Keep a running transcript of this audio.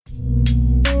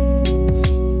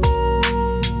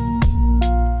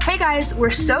guys,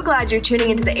 we're so glad you're tuning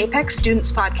into the Apex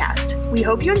Students podcast. We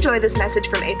hope you enjoy this message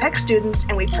from Apex students,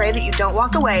 and we pray that you don't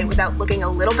walk away without looking a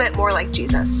little bit more like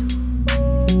Jesus.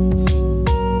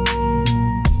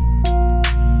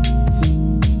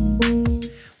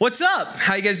 What's up?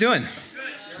 How you guys doing?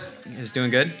 You guys doing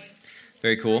good?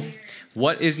 Very cool.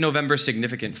 What is November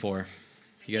significant for?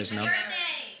 You guys know?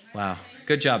 Wow.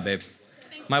 Good job, babe.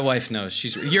 My wife knows.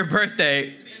 Your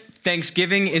birthday.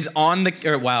 Thanksgiving is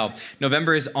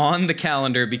November is on the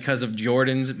calendar because of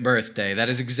Jordan's birthday. That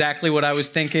is exactly what I was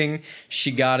thinking.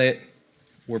 She got it.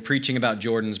 We're preaching about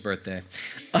Jordan's birthday.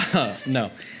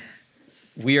 No.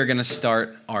 We are going to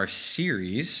start our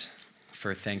series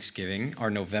for Thanksgiving, our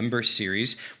November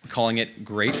series. We're calling it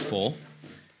Grateful.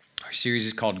 Our series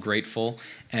is called Grateful,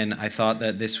 and I thought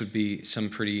that this would be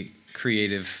some pretty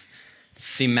creative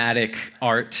thematic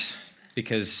art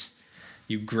because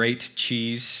you grate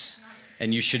cheese,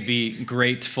 and you should be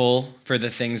grateful for the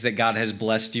things that God has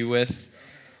blessed you with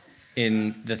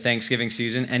in the Thanksgiving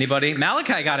season. Anybody?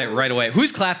 Malachi got it right away.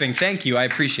 Who's clapping? Thank you. I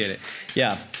appreciate it.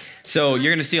 Yeah. So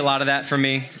you're going to see a lot of that from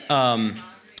me.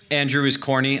 Andrew is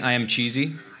corny. I am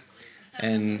cheesy.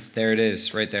 And there it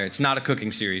is right there. It's not a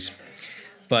cooking series.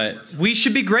 But we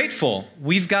should be grateful.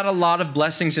 We've got a lot of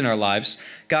blessings in our lives.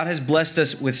 God has blessed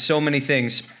us with so many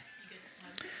things.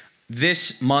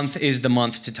 This month is the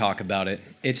month to talk about it.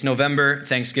 It's November.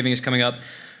 Thanksgiving is coming up.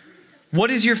 What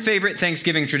is your favorite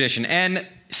Thanksgiving tradition? And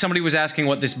somebody was asking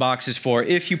what this box is for.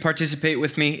 If you participate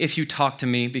with me, if you talk to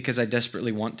me, because I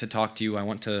desperately want to talk to you, I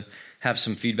want to have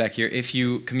some feedback here. If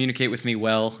you communicate with me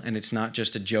well, and it's not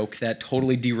just a joke, that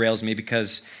totally derails me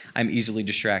because I'm easily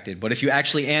distracted. But if you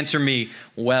actually answer me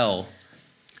well,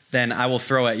 then I will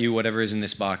throw at you whatever is in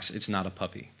this box. It's not a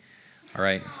puppy. All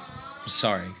right?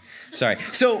 Sorry.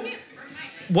 So,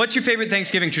 what's your favorite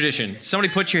Thanksgiving tradition?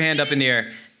 Somebody put your hand up in the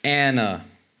air. Anna,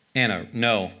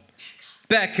 no.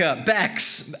 Becca,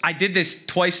 Bex. I did this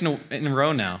twice in a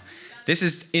row now. This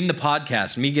is in the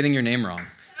podcast, me getting your name wrong.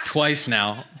 Twice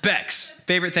now. Bex,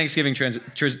 favorite Thanksgiving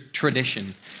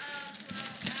tradition.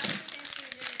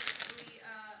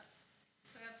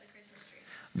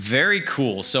 Very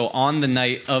cool. So on the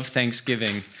night of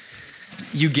Thanksgiving,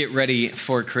 you get ready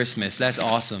for Christmas. That's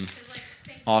awesome.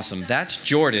 Awesome. That's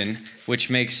Jordan,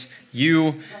 which makes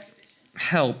you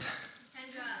help.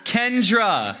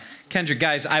 Kendra,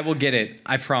 guys, I will get it.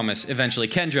 I promise, eventually.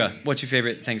 Kendra, what's your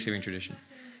favorite Thanksgiving tradition?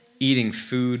 Eating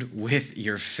food with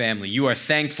your family. You are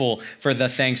thankful for the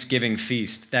Thanksgiving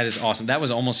feast. That is awesome. That was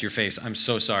almost your face. I'm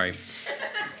so sorry.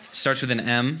 Starts with an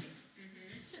M.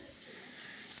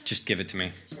 Just give it to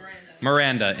me.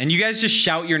 Miranda. And you guys just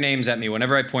shout your names at me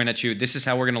whenever I point at you. This is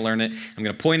how we're going to learn it. I'm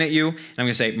going to point at you, and I'm going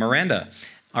to say, Miranda.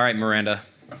 All right, Miranda.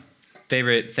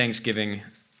 Favorite Thanksgiving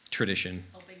tradition?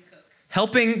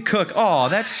 Helping cook. Oh,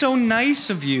 that's so nice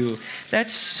of you.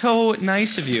 That's so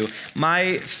nice of you.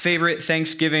 My favorite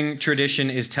Thanksgiving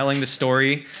tradition is telling the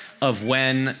story of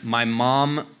when my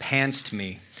mom pantsed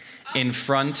me in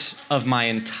front of my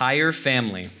entire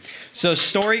family. So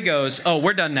story goes,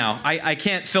 we're done now. I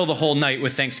can't fill the whole night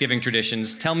with Thanksgiving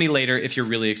traditions. Tell me later if you're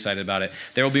really excited about it.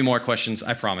 There will be more questions,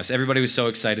 I promise. Everybody was so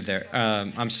excited there.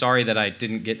 I'm sorry that I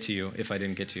didn't get to you, if I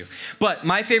didn't get to you. But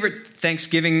my favorite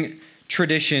Thanksgiving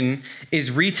tradition is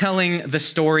retelling the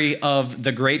story of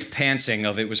the great pantsing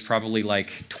of, it was probably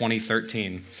like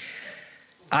 2013.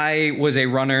 I was a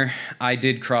runner. I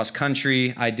did cross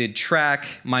country. I did track.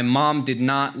 My mom did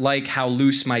not like how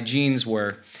loose my jeans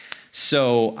were.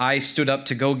 So I stood up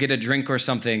to go get a drink or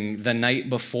something the night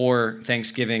before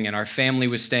Thanksgiving, and our family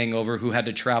was staying over who had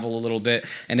to travel a little bit,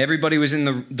 and everybody was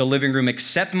in the living room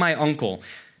except my uncle.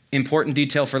 Important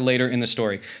detail for later in the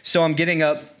story. So I'm getting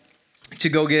up to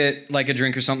go get like a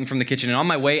drink or something from the kitchen, and on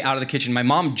my way out of the kitchen, my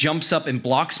mom jumps up and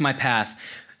blocks my path.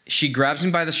 She grabs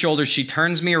me by the shoulders, she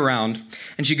turns me around,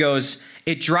 and she goes,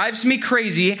 "It drives me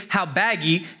crazy how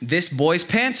baggy this boy's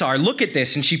pants are. Look at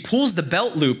this." And she pulls the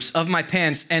belt loops of my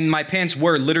pants, and my pants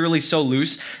were literally so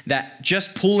loose that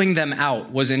just pulling them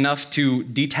out was enough to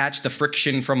detach the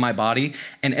friction from my body,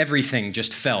 and everything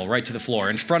just fell right to the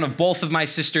floor. In front of both of my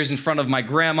sisters, in front of my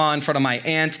grandma, in front of my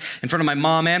aunt, in front of my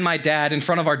mom and my dad, in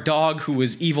front of our dog who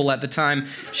was evil at the time.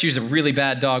 She was a really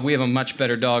bad dog. We have a much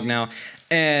better dog now.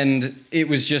 And it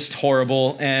was just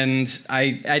horrible, and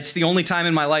it's the only time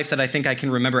in my life that I think I can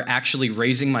remember actually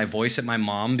raising my voice at my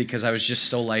mom because I was just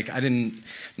so I didn't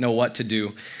know what to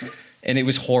do. And it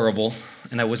was horrible,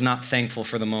 and I was not thankful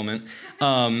for the moment.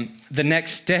 The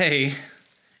next day,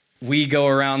 we go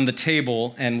around the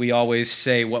table, and we always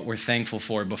say what we're thankful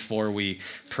for before we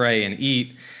pray and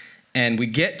eat. And we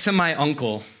get to my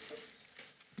uncle,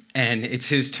 and it's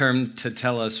his turn to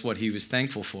tell us what he was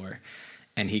thankful for.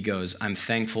 And he goes, I'm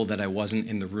thankful that I wasn't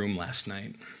in the room last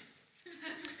night.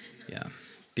 Yeah,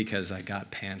 because I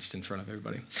got pantsed in front of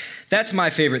everybody. That's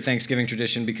my favorite Thanksgiving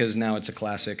tradition because now it's a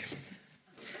classic.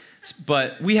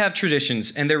 But we have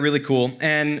traditions, and they're really cool.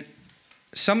 And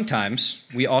sometimes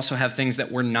we also have things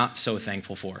that we're not so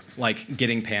thankful for, like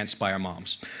getting pantsed by our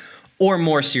moms. Or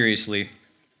more seriously,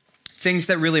 things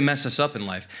that really mess us up in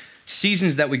life.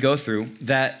 Seasons that we go through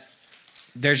that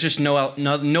there's just no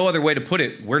other way to put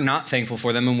it. We're not thankful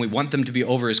for them, and we want them to be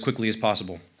over as quickly as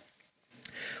possible.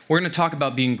 We're going to talk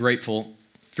about being grateful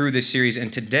through this series,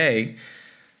 and today,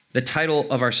 the title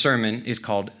of our sermon is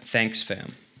called Thanks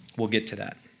Fam. We'll get to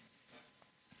that.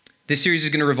 This series is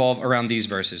going to revolve around these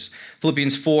verses.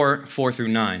 Philippians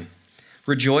 4:4-9.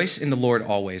 Rejoice in the Lord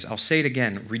always. I'll say it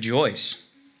again, rejoice.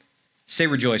 Say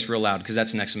rejoice real loud, because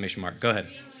that's an exclamation mark. Go ahead.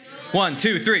 Rejoice. 1,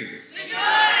 2, 3. Rejoice.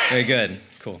 Very good.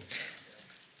 Cool.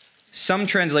 Some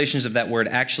translations of that word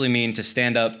actually mean to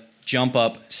stand up, jump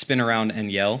up, spin around,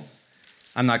 and yell.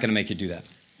 I'm not going to make you do that.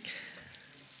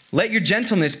 Let your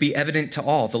gentleness be evident to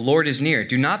all. The Lord is near.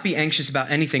 Do not be anxious about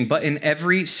anything, but in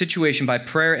every situation, by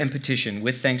prayer and petition,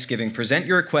 with thanksgiving, present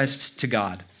your requests to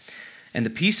God. And the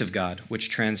peace of God, which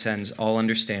transcends all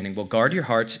understanding, will guard your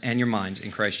hearts and your minds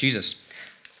in Christ Jesus.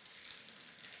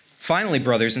 Finally,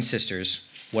 brothers and sisters,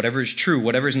 whatever is true,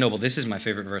 whatever is noble, this is my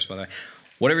favorite verse, by the way.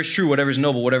 Whatever is true, whatever is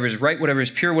noble, whatever is right, whatever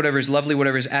is pure, whatever is lovely,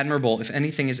 whatever is admirable, if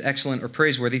anything is excellent or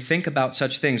praiseworthy, think about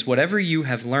such things. Whatever you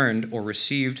have learned or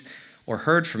received or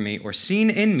heard from me or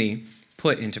seen in me,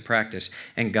 put into practice.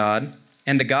 And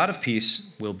the God of peace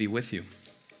will be with you.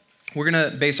 We're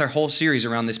going to base our whole series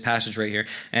around this passage right here,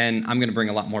 and I'm going to bring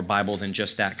a lot more Bible than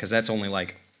just that, because that's only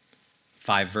like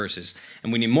 5 verses,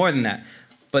 and we need more than that.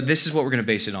 But this is what we're going to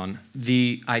base it on,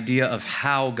 the idea of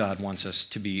how God wants us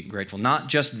to be grateful. Not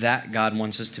just that God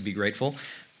wants us to be grateful,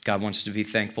 God wants us to be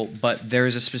thankful, but there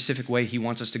is a specific way he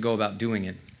wants us to go about doing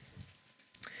it.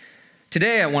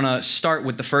 Today, I want to start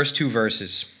with the first 2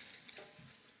 verses.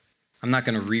 I'm not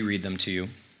going to reread them to you,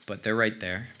 but they're right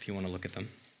there if you want to look at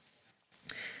them.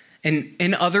 And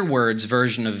in other words,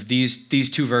 version of these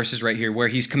 2 verses right here, where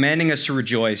he's commanding us to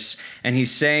rejoice, and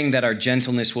he's saying that our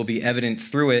gentleness will be evident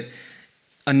through it,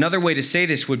 another way to say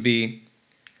this would be,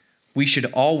 we should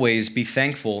always be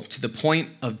thankful to the point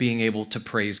of being able to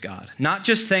praise God. Not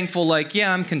just thankful like,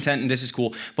 yeah, I'm content and this is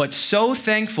cool, but so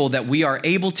thankful that we are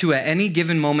able to, at any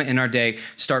given moment in our day,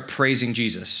 start praising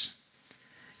Jesus.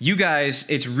 You guys,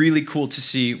 it's really cool to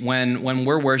see when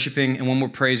we're worshiping and when we're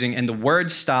praising and the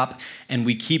words stop and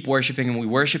we keep worshiping and we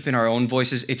worship in our own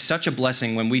voices. It's such a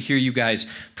blessing when we hear you guys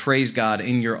praise God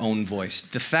in your own voice.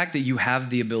 The fact that you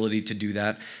have the ability to do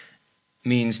that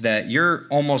means that you're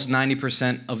almost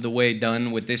 90% of the way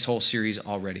done with this whole series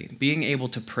already. Being able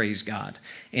to praise God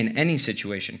in any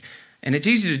situation. And it's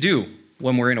easy to do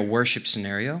when we're in a worship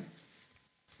scenario,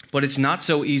 but it's not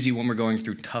so easy when we're going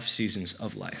through tough seasons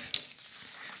of life,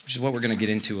 which is what we're going to get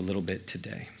into a little bit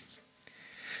today.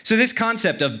 So this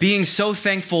concept of being so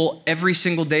thankful every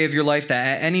single day of your life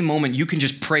that at any moment you can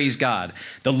just praise God.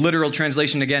 The literal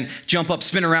translation again, jump up,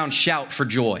 spin around, shout for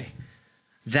joy.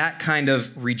 That kind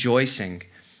of rejoicing.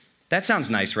 That sounds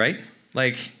nice, right?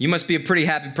 Like, you must be a pretty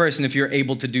happy person if you're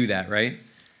able to do that, right?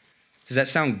 Does that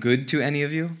sound good to any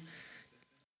of you?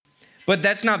 But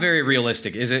that's not very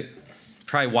realistic, is it?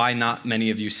 Probably why not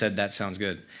many of you said that sounds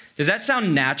good. Does that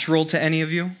sound natural to any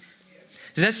of you?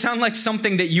 Does that sound like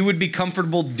something that you would be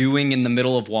comfortable doing in the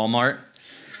middle of Walmart?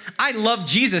 I love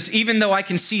Jesus, even though I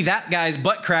can see that guy's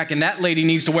butt crack and that lady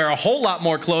needs to wear a whole lot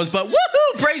more clothes, but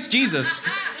woohoo, praise Jesus.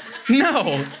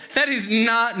 No, that is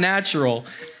not natural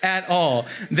at all.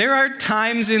 There are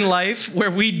times in life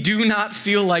where we do not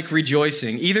feel like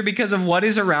rejoicing, either because of what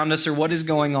is around us or what is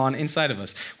going on inside of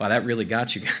us. Wow, that really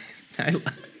got you guys.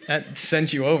 That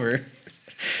sent you over.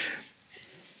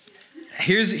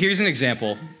 Here's an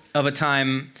example of a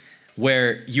time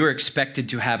where you're expected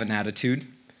to have an attitude,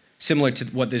 similar to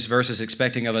what this verse is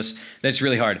expecting of us, that's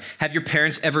really hard. Have your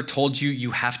parents ever told you you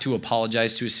have to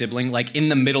apologize to a sibling, like in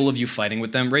the middle of you fighting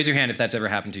with them? Raise your hand if that's ever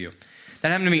happened to you.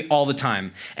 That happened to me all the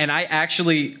time. And I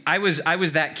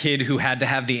was that kid who had to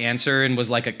have the answer and was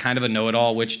like a kind of a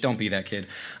know-it-all, which don't be that kid.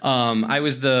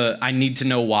 I need to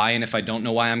know why, and if I don't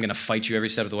know why, I'm gonna fight you every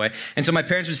step of the way. And so my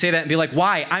parents would say that and be like,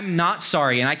 why? I'm not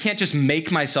sorry, and I can't just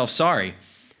make myself sorry.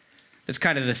 That's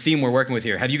kind of the theme we're working with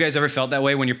here. Have you guys ever felt that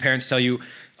way when your parents tell you,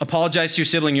 apologize to your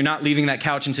sibling, you're not leaving that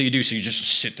couch until you do, so you just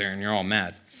sit there and you're all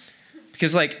mad?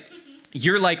 Because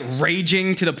you're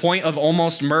raging to the point of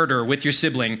almost murder with your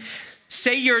sibling.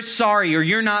 Say you're sorry or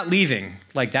you're not leaving.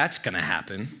 That's gonna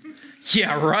happen.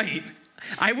 Yeah, right.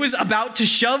 I was about to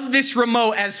shove this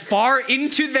remote as far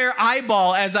into their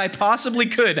eyeball as I possibly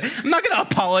could. I'm not going to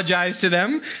apologize to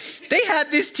them. They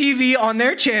had this TV on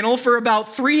their channel for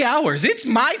about 3 hours. It's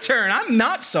my turn. I'm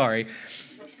not sorry.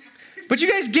 But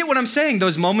you guys get what I'm saying,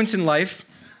 those moments in life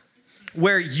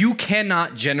where you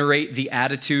cannot generate the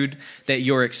attitude that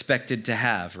you're expected to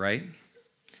have, right?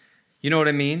 You know what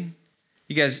I mean?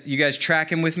 You guys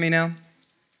tracking with me now?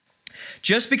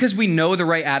 Just because we know the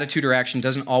right attitude or action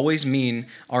doesn't always mean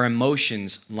our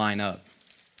emotions line up.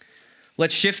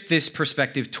 Let's shift this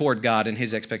perspective toward God and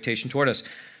his expectation toward us.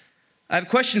 I have a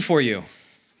question for you.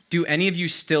 Do any of you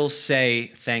still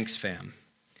say thanks, fam?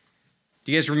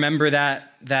 Do you guys remember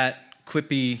that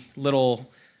quippy little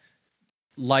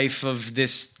life of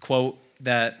this quote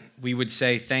that we would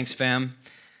say, thanks, fam?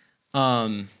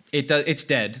 It's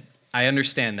dead. I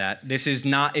understand that. This is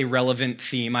not a relevant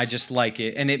theme. I just like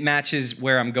it, and it matches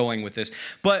where I'm going with this.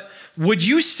 But would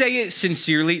you say it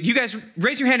sincerely? You guys,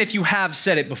 raise your hand if you have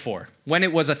said it before, when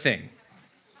it was a thing.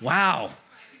 Wow.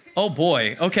 Oh,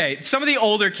 boy. Okay, some of the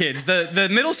older kids, the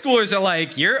middle schoolers are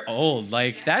like, you're old.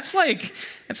 That's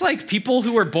like people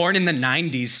who were born in the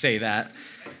 90s say that.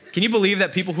 Can you believe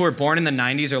that people who were born in the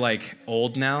 90s are, like,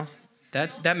 old now?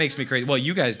 That makes me crazy. Well,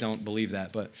 you guys don't believe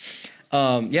that, but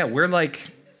yeah, we're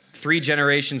like 3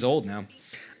 generations old now.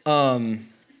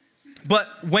 But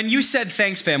when you said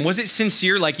thanks, fam, was it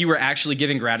sincere, like you were actually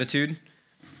giving gratitude?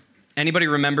 Anybody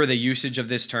remember the usage of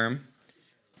this term?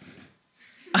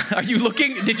 Are you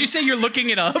looking? Did you say you're looking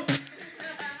it up?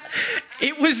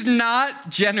 It was not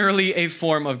generally a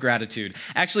form of gratitude.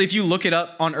 Actually, if you look it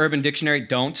up on Urban Dictionary,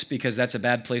 don't, because that's a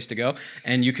bad place to go,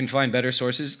 and you can find better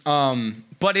sources.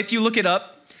 But if you look it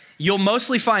up, you'll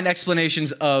mostly find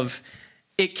explanations of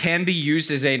it can be used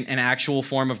as an actual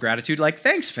form of gratitude, like,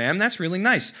 thanks, fam, that's really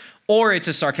nice. Or it's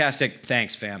a sarcastic,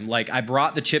 thanks, fam. Like, I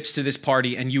brought the chips to this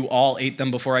party and you all ate them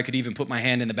before I could even put my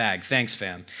hand in the bag. Thanks,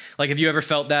 fam. Like, have you ever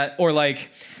felt that? Or like,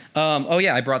 oh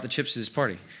yeah, I brought the chips to this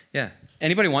party. Yeah.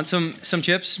 Anybody want some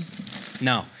chips?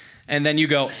 No. And then you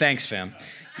go, thanks, fam.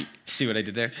 See what I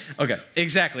did there? Okay,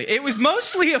 exactly. It was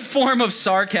mostly a form of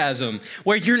sarcasm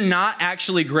where you're not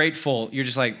actually grateful. You're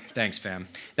just like, thanks, fam.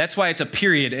 That's why it's a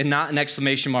period and not an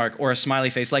exclamation mark or a smiley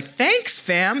face. Like, thanks,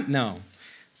 fam. No,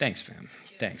 thanks, fam.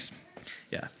 Thanks.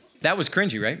 Yeah, that was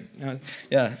cringy, right?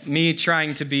 Yeah, me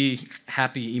trying to be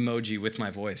happy emoji with my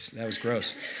voice. That was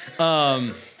gross.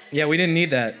 Yeah, we didn't need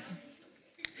that.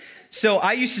 So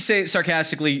I used to say it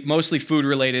sarcastically, mostly food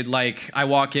related, like I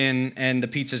walk in and the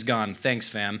pizza's gone, thanks,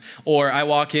 fam. Or I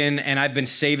walk in and I've been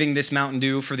saving this Mountain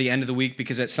Dew for the end of the week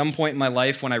because at some point in my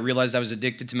life when I realized I was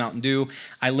addicted to Mountain Dew,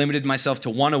 I limited myself to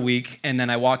 1 a week, and then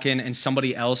I walk in and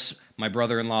somebody else, my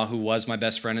brother-in-law, who was my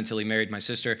best friend until he married my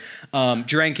sister,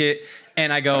 drank it,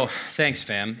 and I go, thanks,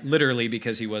 fam, literally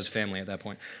because he was family at that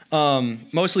point.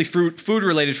 Mostly food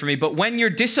related for me, but when you're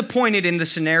disappointed in the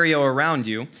scenario around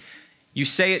you, you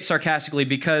say it sarcastically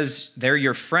because they're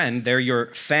your friend, they're your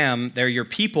fam, they're your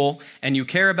people, and you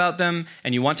care about them,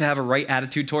 and you want to have a right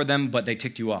attitude toward them, but they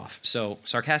ticked you off. So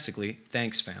sarcastically,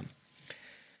 thanks, fam.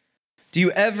 Do you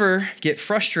ever get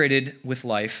frustrated with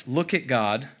life, look at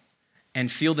God, and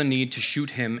feel the need to shoot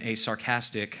him a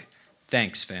sarcastic,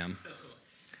 thanks, fam?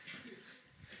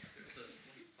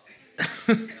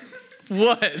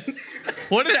 What?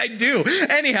 What did I do?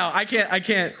 Anyhow, I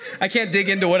can't dig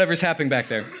into whatever's happening back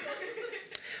there.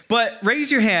 But raise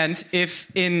your hand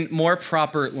if, in more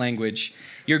proper language,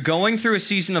 you're going through a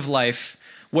season of life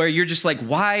where you're just like,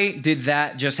 why did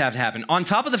that just have to happen? On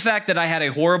top of the fact that I had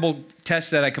a horrible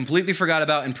test that I completely forgot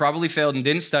about and probably failed and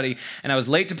didn't study, and I was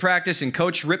late to practice and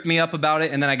coach ripped me up about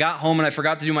it, and then I got home and I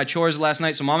forgot to do my chores last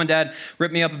night, so mom and dad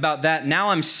ripped me up about that. Now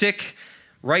I'm sick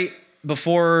right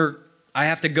before I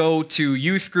have to go to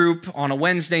youth group on a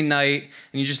Wednesday night,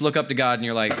 and you just look up to God and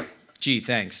you're like, gee,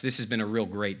 thanks. This has been a real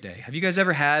great day. Have you guys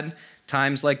ever had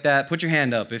times like that? Put your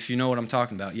hand up if you know what I'm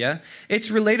talking about, yeah? It's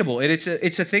relatable.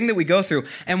 It's a thing that we go through.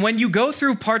 And when you go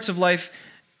through parts of life,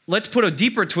 let's put a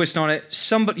deeper twist on it.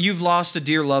 You've lost a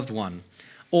dear loved one,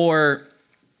 or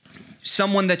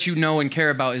someone that you know and care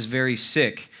about is very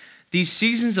sick. These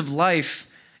seasons of life,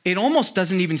 it almost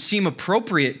doesn't even seem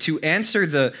appropriate to answer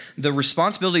the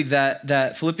responsibility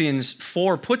that Philippians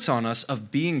 4 puts on us of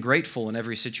being grateful in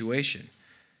every situation.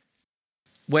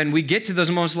 When we get to those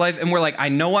moments of life and we're like, I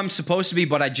know I'm supposed to be,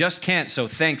 but I just can't, so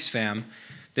thanks, fam.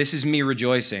 This is me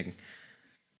rejoicing.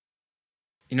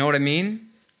 You know what I mean?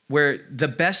 Where the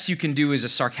best you can do is a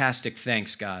sarcastic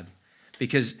thanks, God.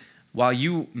 Because while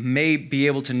you may be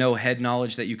able to know head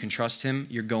knowledge that you can trust him,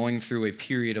 you're going through a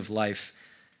period of life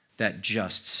that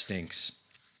just stinks.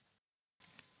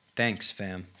 Thanks,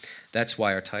 fam. That's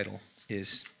why our title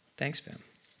is Thanks, fam.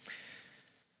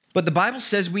 But the Bible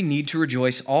says we need to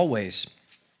rejoice always.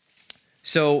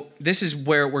 So this is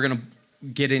where we're going to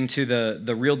get into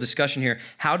the real discussion here.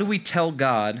 How do we tell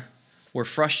God we're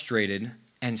frustrated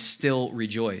and still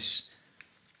rejoice?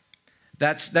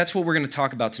 That's what we're going to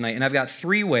talk about tonight. And I've got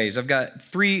three ways. I've got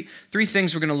three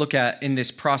things we're going to look at in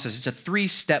this process. It's a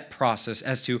 3-step process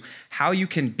as to how you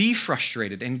can be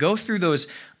frustrated and go through those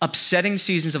upsetting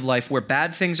seasons of life where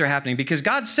bad things are happening. Because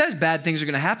God says bad things are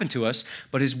going to happen to us,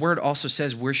 but his word also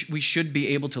says we should be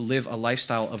able to live a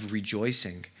lifestyle of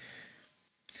rejoicing.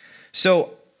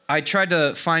 So I tried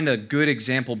to find a good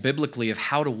example biblically of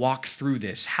how to walk through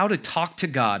this, how to talk to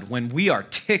God when we are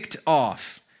ticked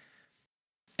off,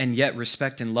 and yet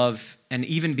respect and love and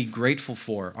even be grateful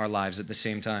for our lives at the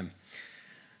same time.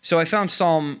 So I found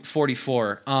Psalm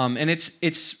 44, and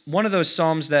it's one of those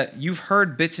Psalms that you've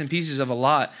heard bits and pieces of a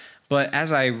lot, but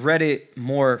as I read it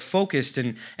more focused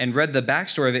and read the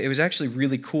backstory of it, it was actually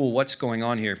really cool what's going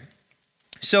on here.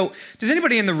 So does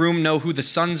anybody in the room know who the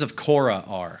sons of Korah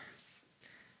are?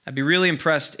 I'd be really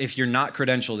impressed if you're not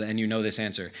credentialed and you know this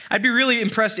answer. I'd be really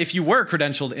impressed if you were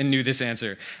credentialed and knew this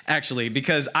answer, actually,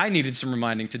 because I needed some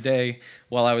reminding today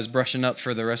while I was brushing up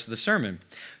for the rest of the sermon.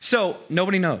 So,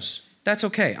 nobody knows. That's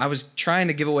okay. I was trying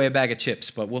to give away a bag of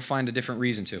chips, but we'll find a different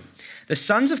reason to. The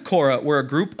sons of Korah were a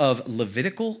group of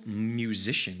Levitical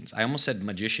musicians. I almost said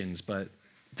magicians, but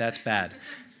that's bad.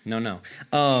 No.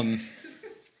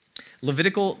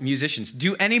 Levitical musicians.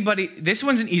 This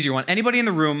one's an easier one. Anybody in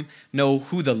the room know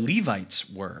who the Levites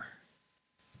were?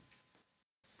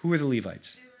 Who were the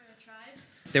Levites? They were a tribe.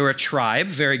 They were a tribe.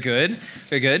 Very good.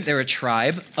 Very good. They were a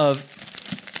tribe of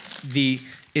the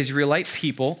Israelite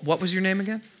people. What was your name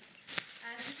again?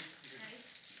 Addie.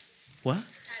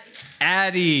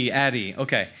 What? Addie.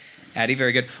 Okay. Addie,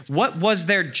 very good. What was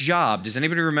their job? Does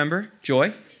anybody remember? Joy?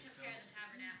 They took care of the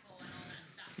tabernacle and all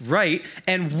that stuff. Right.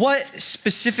 And what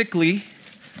specifically,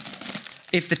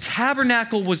 if the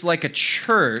tabernacle was like a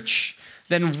church,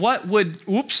 then what would,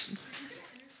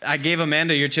 I gave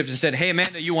Amanda your chips and said, hey,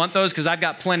 Amanda, you want those? Because I've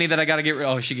got plenty that I got to get rid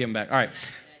of. Oh, she gave them back. All right.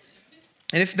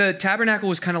 And if the tabernacle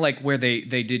was kind of like where they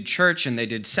did church and they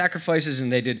did sacrifices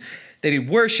and they did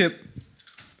worship,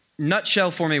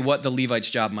 nutshell for me what the Levites'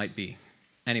 job might be.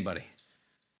 Anybody?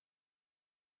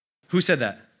 Who said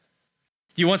that?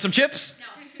 Do you want some chips?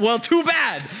 No. Well, too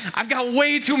bad. I've got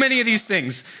way too many of these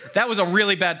things. That was a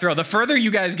really bad throw. The further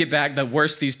you guys get back, the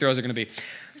worse these throws are going to be.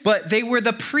 But they were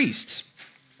the priests.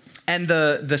 And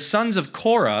the sons of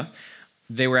Korah,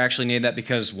 they were actually named that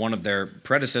because one of their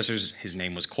predecessors, his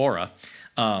name was Korah.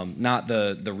 Not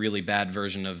the really bad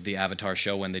version of the Avatar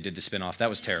show when they did the spinoff. That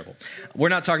was terrible. We're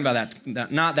not talking about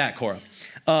that. Not that Korah.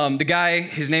 The guy,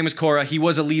 his name was Korah. He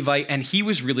was a Levite, and he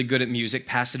was really good at music,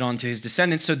 passed it on to his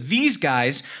descendants. So these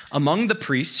guys, among the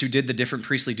priests who did the different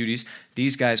priestly duties,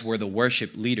 these guys were the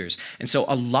worship leaders. And so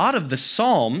a lot of the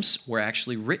Psalms were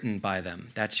actually written by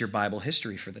them. That's your Bible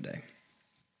history for the day.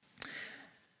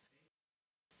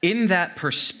 In that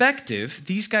perspective,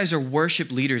 these guys are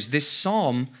worship leaders. This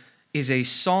psalm is a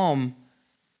psalm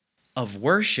of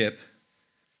worship,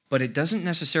 but it doesn't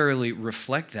necessarily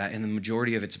reflect that in the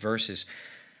majority of its verses.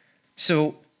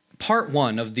 So part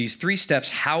one of these 3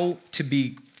 steps, how to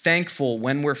be thankful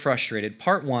when we're frustrated.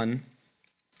 Part 1,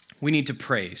 we need to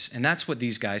praise, and that's what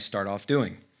these guys start off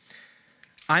doing.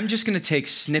 I'm just going to take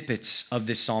snippets of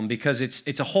this psalm because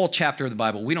it's a whole chapter of the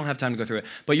Bible. We don't have time to go through it.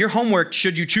 But your homework,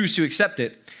 should you choose to accept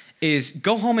it, is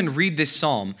go home and read this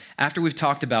psalm after we've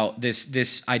talked about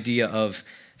this idea of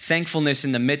thankfulness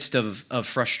in the midst of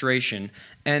frustration,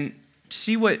 and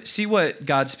see what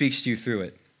God speaks to you through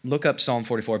it. Look up Psalm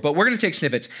 44. But we're going to take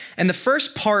snippets. And the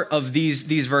first part of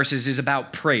these verses is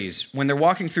about praise. When they're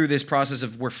walking through this process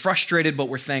of we're frustrated, but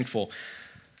we're thankful.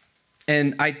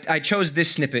 And I chose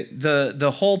this snippet.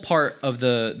 The whole part of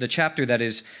the chapter that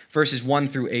is verses 1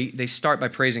 through 8, they start by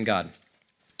praising God.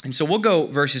 And so we'll go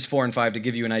verses 4 and 5 to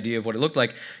give you an idea of what it looked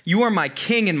like. You are my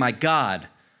king and my God.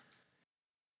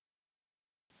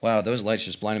 Wow, those lights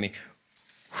just blinded me.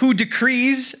 Who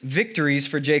decrees victories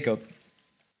for Jacob.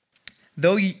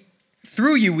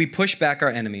 Through you we push back our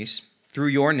enemies. Through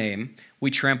your name we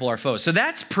trample our foes. So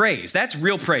that's praise. That's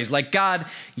real praise. Like, God,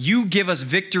 you give us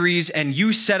victories and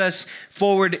you set us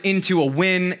forward into a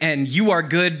win, and you are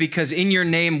good because in your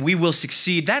name we will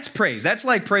succeed. That's praise. That's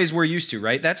like praise we're used to,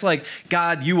 right? That's like,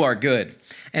 God, you are good.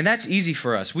 And that's easy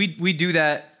for us. We do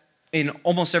that in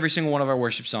almost every single one of our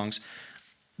worship songs.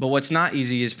 But what's not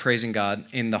easy is praising God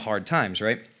in the hard times,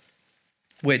 right?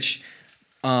 Which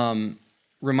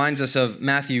reminds us of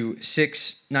Matthew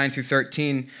 6, 9 through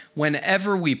 13.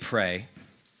 Whenever we pray,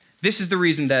 this is the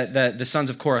reason that the sons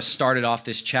of Korah started off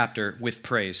this chapter with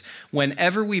praise.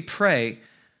 Whenever we pray,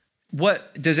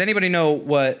 Does anybody know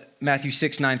what Matthew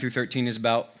 6, 9 through 13 is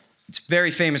about? It's a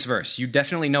very famous verse. You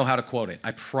definitely know how to quote it,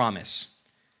 I promise.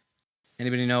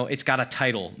 Anybody know? It's got a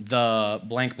title, the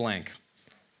blank blank.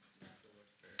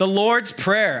 The Lord's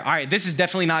Prayer. All right, this is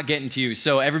definitely not getting to you,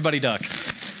 so everybody duck.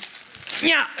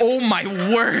 Yeah, oh my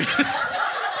word.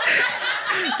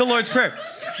 The Lord's Prayer.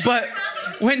 But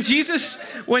when Jesus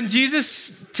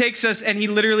takes us and he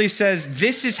literally says,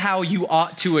 this is how you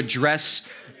ought to address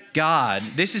God.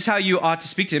 This is how you ought to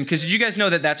speak to him. Because did you guys know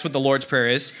that that's what the Lord's Prayer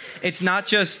is? It's not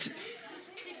just,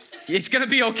 it's going to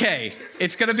be okay.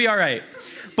 It's going to be all right.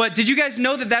 But did you guys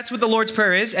know that that's what the Lord's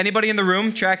Prayer is? Anybody in the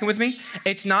room tracking with me?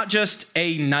 It's not just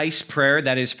a nice prayer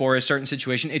that is for a certain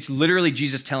situation. It's literally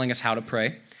Jesus telling us how to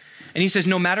pray. And he says,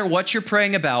 no matter what you're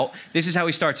praying about, this is how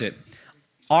he starts it.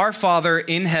 Our Father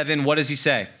in heaven, what does he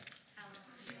say?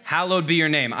 Hallowed be your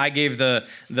name. I gave the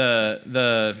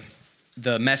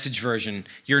Message version,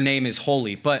 your name is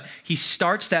holy. But he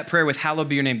starts that prayer with hallowed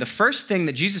be your name. The first thing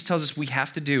that Jesus tells us we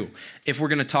have to do if we're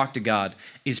going to talk to God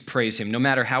is praise him, no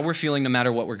matter how we're feeling, no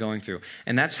matter what we're going through.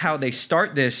 And that's how they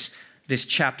start this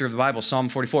chapter of the Bible, Psalm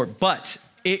 44. But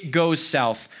it goes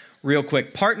south real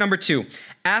quick. Part number 2,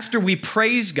 after we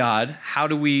praise God, how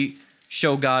do we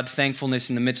show God thankfulness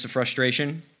in the midst of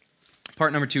frustration?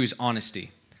 Part number 2 is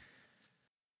honesty.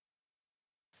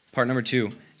 Part number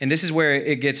 2. And this is where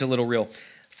it gets a little real.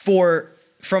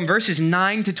 From verses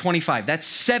 9 to 25, that's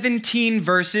 17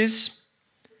 verses.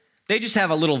 They just have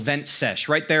a little vent sesh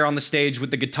right there on the stage with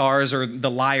the guitars or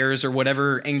the lyres or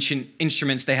whatever ancient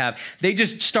instruments they have. They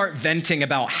just start venting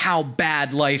about how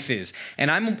bad life is.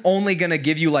 And I'm only going to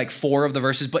give you like 4 of the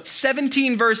verses, but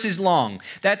 17 verses long.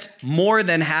 That's more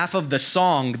than half of the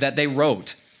song that they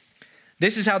wrote.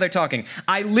 This is how they're talking.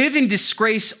 I live in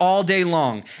disgrace all day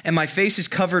long, and my face is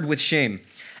covered with shame.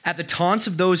 At the taunts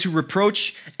of those who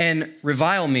reproach and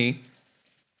revile me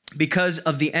because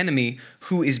of the enemy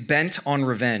who is bent on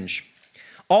revenge.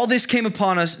 All this came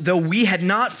upon us, though we had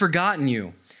not forgotten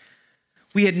you.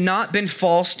 We had not been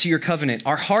false to your covenant.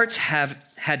 Our hearts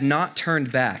had not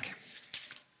turned back.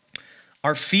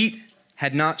 Our feet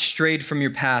had not strayed from your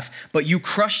path, but you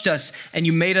crushed us and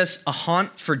you made us a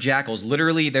haunt for jackals.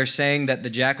 Literally, they're saying that the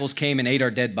jackals came and ate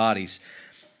our dead bodies.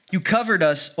 You covered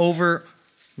us over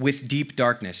with deep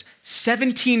darkness.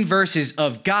 17 verses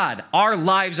of God, our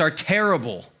lives are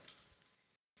terrible.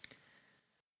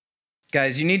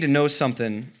 Guys, you need to know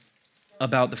something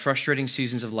about the frustrating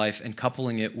seasons of life and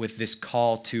coupling it with this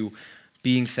call to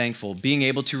being thankful, being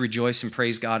able to rejoice and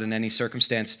praise God in any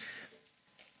circumstance.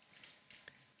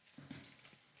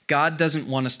 God doesn't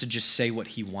want us to just say what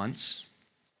he wants.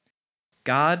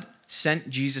 God sent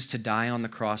Jesus to die on the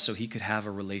cross so he could have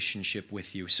a relationship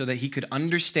with you, so that he could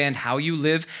understand how you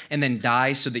live and then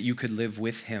die so that you could live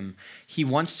with him. He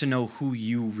wants to know who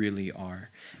you really are,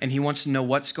 and he wants to know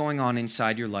what's going on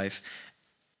inside your life.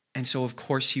 And so, of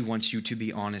course, he wants you to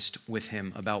be honest with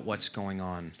him about what's going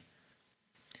on.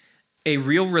 A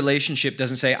real relationship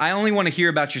doesn't say, I only want to hear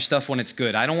about your stuff when it's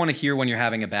good. I don't want to hear when you're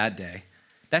having a bad day.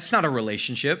 That's not a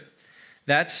relationship.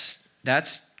 That's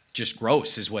just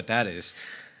gross is what that is.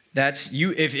 That's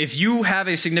you. If you have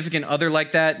a significant other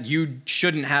like that, you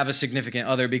shouldn't have a significant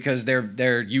other because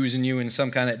they're using you in some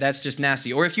kind of, that's just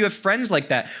nasty. Or if you have friends like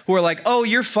that who are like, oh,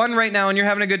 you're fun right now and you're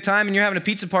having a good time and you're having a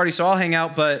pizza party, so I'll hang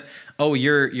out, but oh,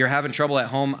 you're having trouble at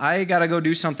home. I gotta go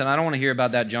do something. I don't want to hear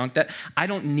about that junk. I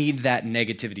don't need that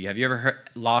negativity. Have you ever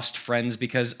lost friends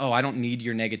because, oh, I don't need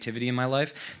your negativity in my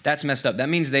life? That's messed up. That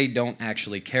means they don't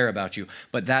actually care about you,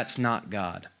 but that's not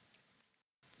God.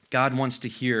 God wants to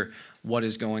hear what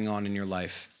is going on in your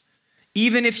life.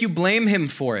 Even if you blame him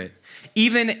for it,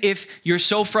 even if you're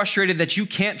so frustrated that you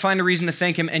can't find a reason to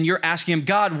thank him and you're asking him,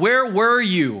 God, where were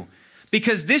you?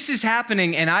 Because this is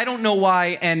happening and I don't know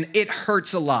why and it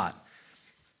hurts a lot.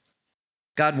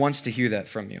 God wants to hear that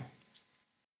from you.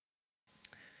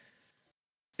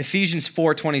 Ephesians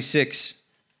 4:26,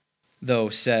 though,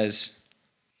 says,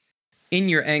 in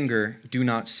your anger, do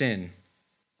not sin.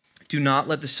 Do not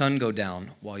let the sun go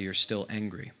down while you're still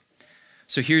angry.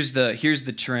 So here's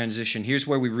the transition. Here's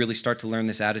where we really start to learn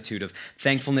this attitude of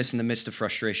thankfulness in the midst of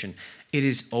frustration. It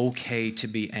is okay to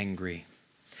be angry.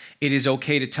 It is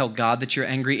okay to tell God that you're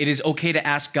angry. It is okay to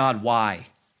ask God why.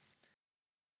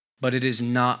 But it is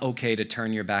not okay to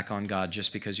turn your back on God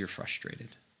just because you're frustrated.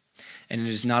 And it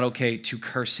is not okay to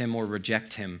curse him or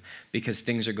reject him because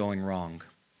things are going wrong.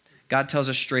 God tells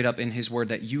us straight up in his word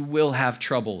that you will have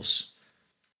troubles.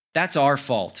 That's our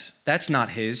fault. That's not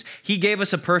his. He gave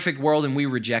us a perfect world and we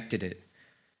rejected it.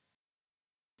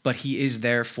 But he is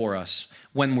there for us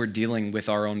when we're dealing with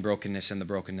our own brokenness and the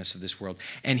brokenness of this world.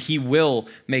 And he will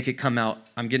make it come out.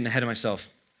 I'm getting ahead of myself.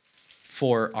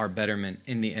 for our betterment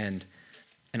in the end.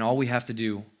 And all we have to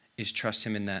do is trust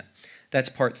him in that. That's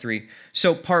part 3.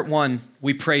 So part 1,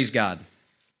 we praise God.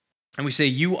 And we say,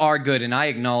 you are good, and I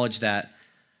acknowledge that.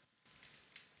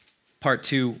 Part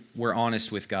 2, we're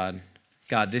honest with God.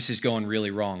 God, this is going really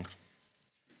wrong.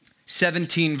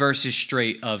 17 verses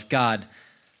straight of, God,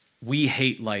 we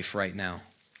hate life right now.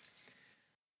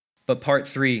 But part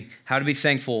 3, how to be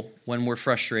thankful when we're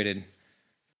frustrated.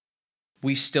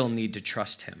 We still need to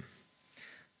trust him.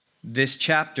 This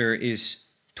chapter is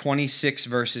 26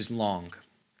 verses long,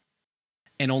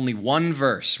 and only one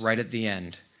verse right at the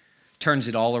end turns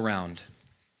it all around.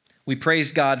 We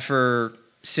praise God for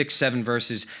 6, 7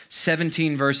 verses,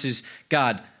 17 verses.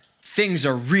 God, things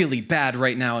are really bad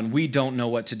right now, and we don't know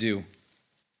what to do.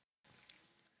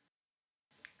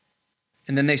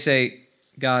 And then they say,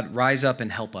 God, rise up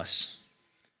and help us.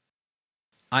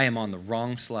 I am on the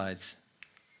wrong slides.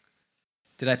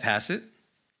 Did I pass it?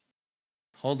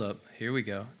 Hold up. Here we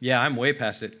go. Yeah, I'm way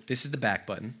past it. This is the back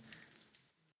button.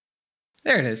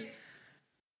 There it is.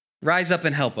 Rise up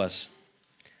and help us.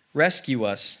 Rescue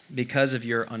us because of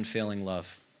your unfailing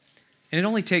love. And it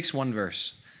only takes one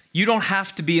verse. You don't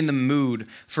have to be in the mood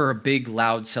for a big,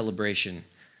 loud celebration.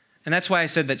 And that's why I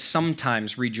said that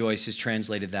sometimes rejoice is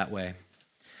translated that way.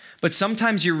 But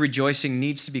sometimes your rejoicing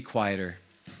needs to be quieter.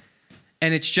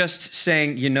 And it's just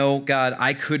saying, you know, God,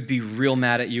 I could be real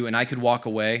mad at you and I could walk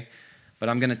away, but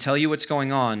I'm going to tell you what's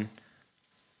going on,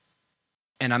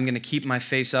 and I'm going to keep my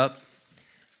face up,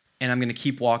 and I'm going to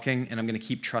keep walking, and I'm going to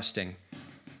keep trusting.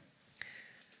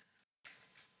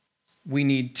 We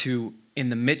need to, in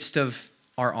the midst of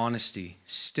our honesty,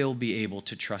 still be able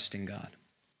to trust in God.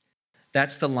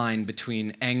 That's the line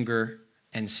between anger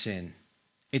and sin.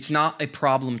 It's not a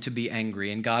problem to be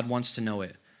angry, and God wants to know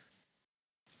it.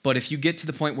 But if you get to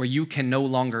the point where you can no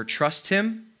longer trust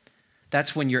him,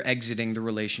 that's when you're exiting the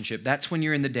relationship. That's when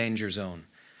you're in the danger zone.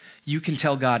 You can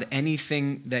tell God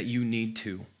anything that you need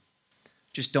to.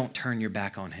 Just don't turn your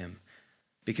back on him,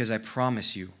 because I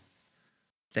promise you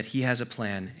that he has a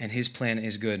plan, and his plan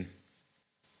is good.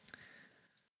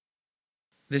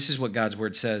 This is what God's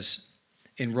word says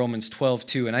in Romans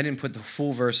 12:2, and I didn't put the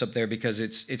full verse up there because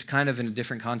it's kind of in a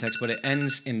different context, but it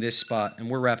ends in this spot, and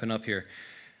we're wrapping up here.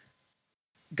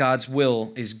 God's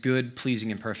will is good, pleasing,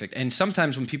 and perfect. And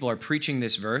sometimes when people are preaching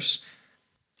this verse,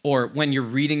 or when you're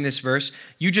reading this verse,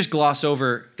 you just gloss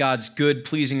over God's good,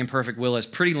 pleasing, and perfect will as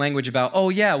pretty language about, oh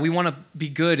yeah, we want to be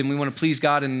good and we want to please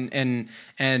God, and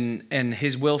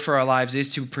his will for our lives is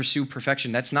to pursue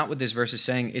perfection. That's not what this verse is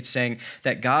saying. It's saying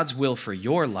that God's will for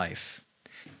your life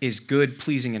is good,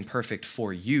 pleasing, and perfect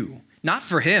for you. Not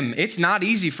for him. It's not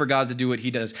easy for God to do what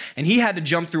he does. And he had to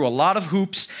jump through a lot of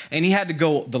hoops, and he had to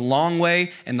go the long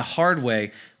way and the hard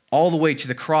way, all the way to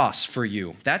the cross for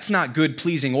you. That's not good,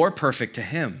 pleasing, or perfect to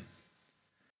him.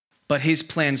 But his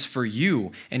plans for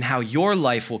you and how your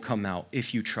life will come out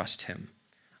if you trust him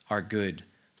are good,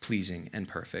 pleasing, and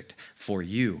perfect for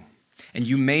you. And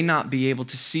you may not be able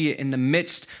to see it in the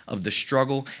midst of the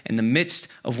struggle, in the midst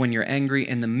of when you're angry,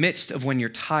 in the midst of when you're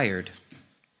tired.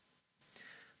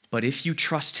 But if you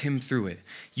trust him through it,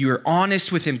 you're honest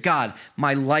with him. God,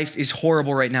 my life is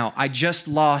horrible right now. I just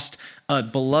lost a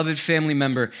beloved family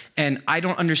member, and I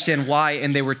don't understand why,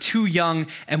 and they were too young,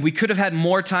 and we could have had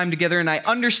more time together, and I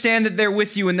understand that they're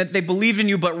with you and that they believed in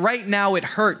you, but right now it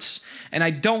hurts, and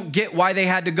I don't get why they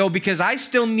had to go, because I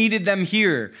still needed them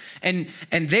here, and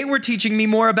they were teaching me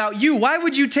more about you. Why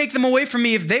would you take them away from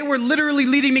me if they were literally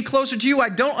leading me closer to you? I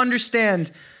don't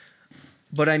understand.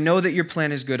 But I know that your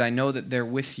plan is good. I know that they're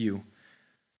with you.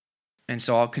 And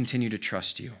so I'll continue to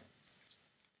trust you.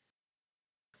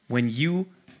 When you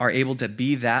are able to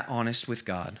be that honest with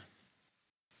God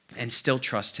and still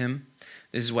trust him,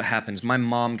 this is what happens. My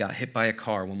mom got hit by a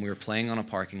car when we were playing on a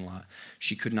parking lot.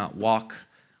 She could not walk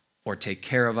or take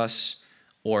care of us.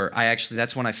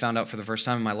 That's when I found out for the first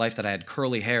time in my life that I had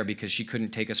curly hair, because she couldn't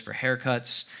take us for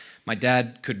haircuts. My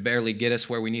dad could barely get us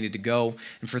where we needed to go.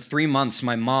 And for 3 months,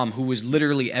 my mom, who was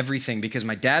literally everything, because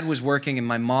my dad was working and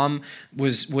my mom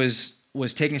was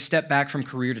taking a step back from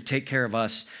career to take care of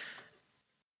us.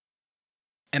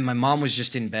 And my mom was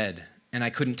just in bed, and I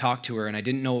couldn't talk to her, and I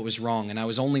didn't know what was wrong. And I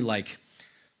was only like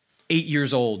 8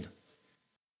 years old.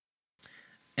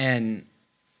 And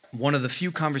one of the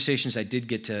few conversations I did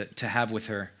get to have with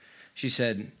her, she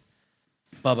said,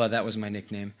 Bubba, that was my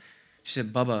nickname. She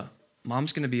said, Bubba,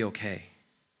 Mom's going to be okay.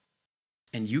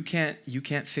 And you can't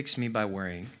fix me by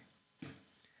worrying.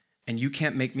 And you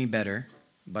can't make me better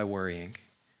by worrying.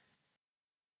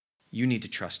 You need to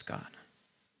trust God.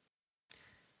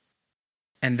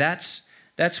 And that's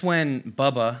when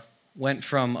Bubba went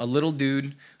from a little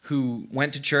dude who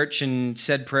went to church and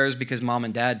said prayers because mom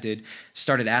and dad did,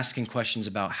 started asking questions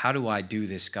about how do I do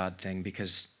this God thing,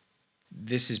 because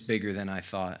this is bigger than I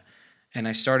thought. And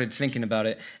I started thinking about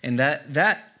it, and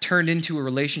that turned into a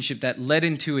relationship that led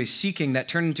into a seeking that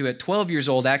turned into, at 12 years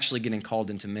old, actually getting called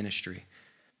into ministry.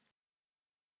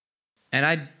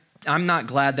 And I'm not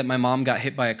glad that my mom got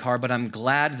hit by a car, but I'm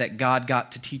glad that God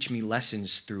got to teach me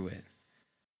lessons through it.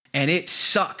 And it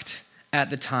sucked at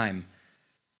the time.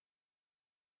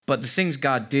 But the things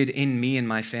God did in me and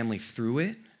my family through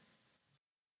it,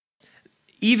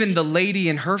 even the lady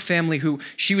in her family who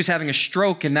she was having a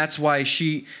stroke and that's why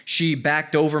she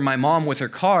backed over my mom with her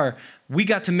car, we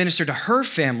got to minister to her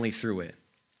family through it.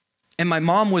 And my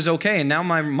mom was okay, and now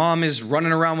my mom is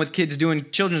running around with kids doing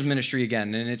children's ministry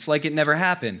again, and it's like it never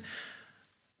happened.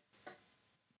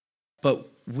 But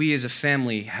we as a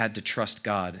family had to trust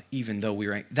God, even though we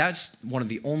were. That's one of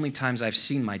the only times I've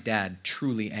seen my dad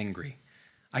truly angry.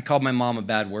 I called my mom a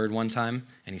bad word one time,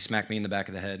 and he smacked me in the back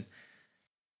of the head.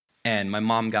 And my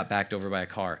mom got backed over by a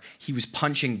car. He was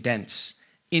punching dents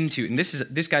into, and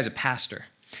this guy's a pastor.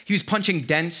 He was punching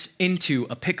dents into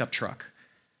a pickup truck.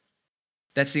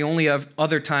 That's the only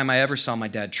other time I ever saw my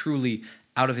dad truly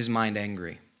out of his mind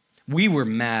angry. We were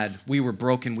mad, we were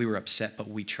broken, we were upset, but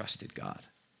we trusted God.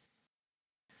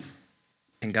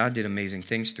 And God did amazing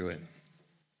things through it.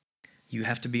 You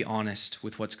have to be honest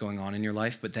with what's going on in your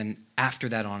life, but then after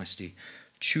that honesty,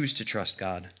 choose to trust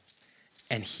God.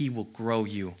 And he will grow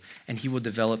you, and he will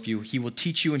develop you, he will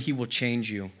teach you, and he will change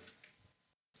you.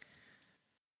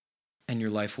 And your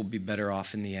life will be better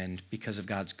off in the end because of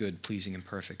God's good, pleasing, and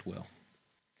perfect will.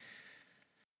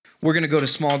 We're going to go to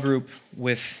small group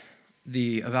with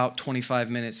the about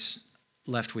 25 minutes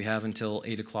left we have until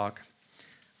 8 o'clock.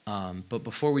 But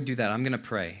before we do that, I'm going to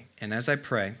pray. And as I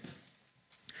pray,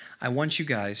 I want you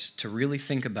guys to really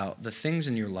think about the things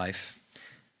in your life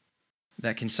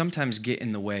that can sometimes get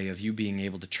in the way of you being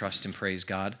able to trust and praise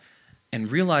God,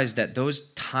 and realize that those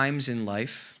times in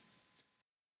life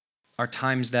are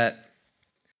times that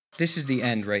this is the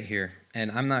end right here.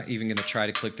 And I'm not even going to try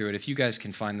to click through it. If you guys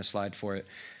can find the slide for it.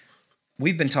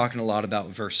 We've been talking a lot about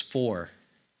verse 4,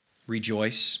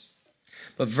 rejoice.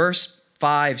 But verse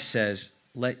 5 says,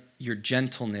 let your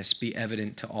gentleness be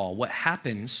evident to all. What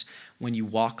happens when you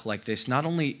walk like this? Not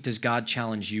only does God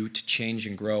challenge you to change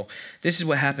and grow, this is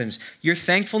what happens. Your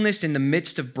thankfulness in the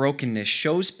midst of brokenness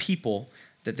shows people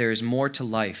that there is more to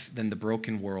life than the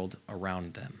broken world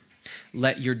around them.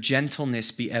 Let your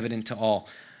gentleness be evident to all.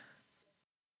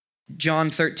 John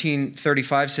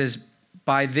 13:35 says,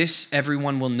 by this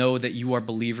everyone will know that you are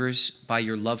believers, by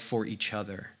your love for each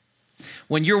other.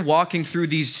 When you're walking through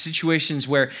these situations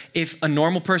where if a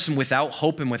normal person without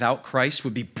hope and without Christ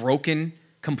would be broken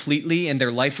completely and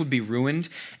their life would be ruined,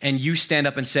 and you stand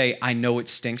up and say, I know it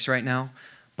stinks right now,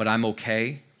 but I'm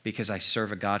okay because I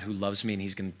serve a God who loves me and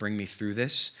he's going to bring me through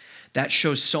this, that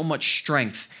shows so much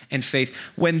strength and faith.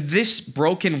 When this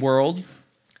broken world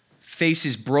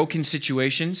faces broken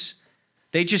situations,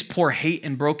 they just pour hate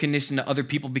and brokenness into other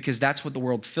people because that's what the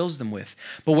world fills them with.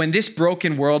 But when this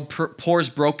broken world pours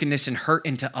brokenness and hurt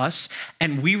into us,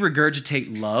 and we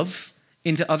regurgitate love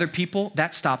into other people,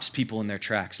 that stops people in their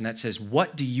tracks. And that says,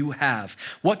 what do you have?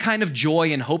 What kind of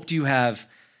joy and hope do you have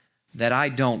that I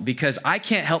don't? Because I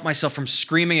can't help myself from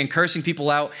screaming and cursing people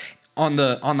out on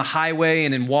the highway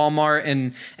and in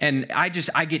Walmart, and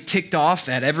I get ticked off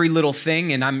at every little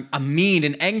thing, and I'm a mean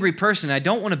and angry person. I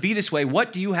don't want to be this way.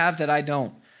 What do you have that I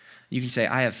don't? You can say,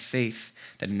 I have faith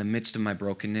that in the midst of my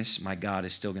brokenness, my God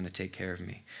is still going to take care of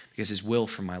me because his will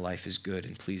for my life is good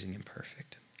and pleasing and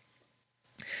perfect.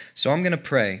 So I'm going to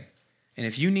pray, and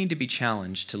if you need to be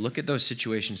challenged to look at those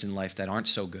situations in life that aren't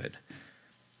so good,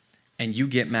 and you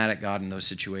get mad at God in those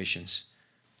situations,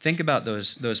 think about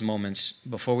those moments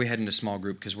before we head into small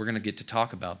group, because we're going to get to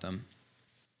talk about them.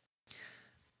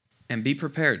 And be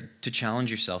prepared to challenge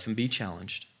yourself and be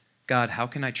challenged. God, how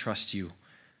can I trust you?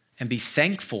 And be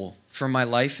thankful for my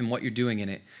life and what you're doing in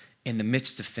it in the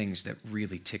midst of things that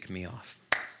really tick me off.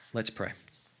 Let's pray.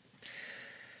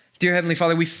 Dear Heavenly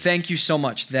Father, we thank you so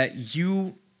much that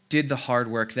you did the hard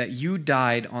work, that you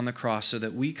died on the cross so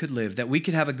that we could live, that we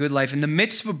could have a good life. In the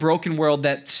midst of a broken world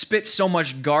that spits so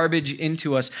much garbage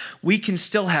into us, we can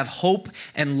still have hope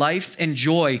and life and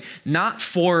joy, not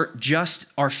for just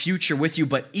our future with you,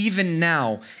 but even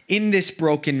now, in this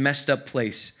broken, messed up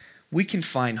place, we can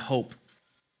find hope.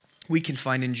 We can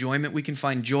find enjoyment, we can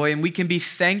find joy, and we can be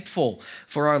thankful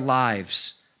for our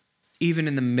lives even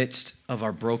in the midst of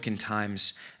our broken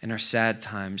times and our sad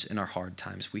times and our hard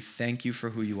times. We thank you for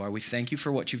who you are. We thank you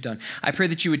for what you've done. I pray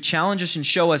that you would challenge us and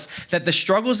show us that the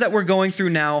struggles that we're going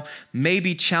through now may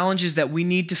be challenges that we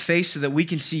need to face so that we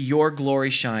can see your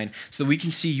glory shine, so that we can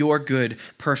see your good,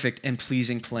 perfect, and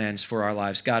pleasing plans for our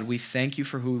lives. God, we thank you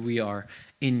for who we are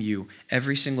in you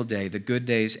every single day, the good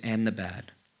days and the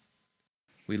bad.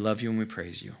 We love you and we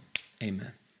praise you.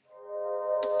 Amen.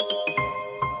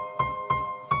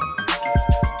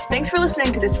 Thanks for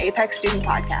listening to this Apex Student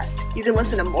Podcast. You can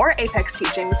listen to more Apex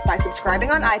teachings by subscribing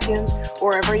on iTunes or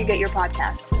wherever you get your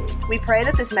podcasts. We pray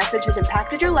that this message has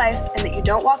impacted your life and that you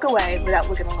don't walk away without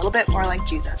looking a little bit more like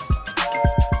Jesus.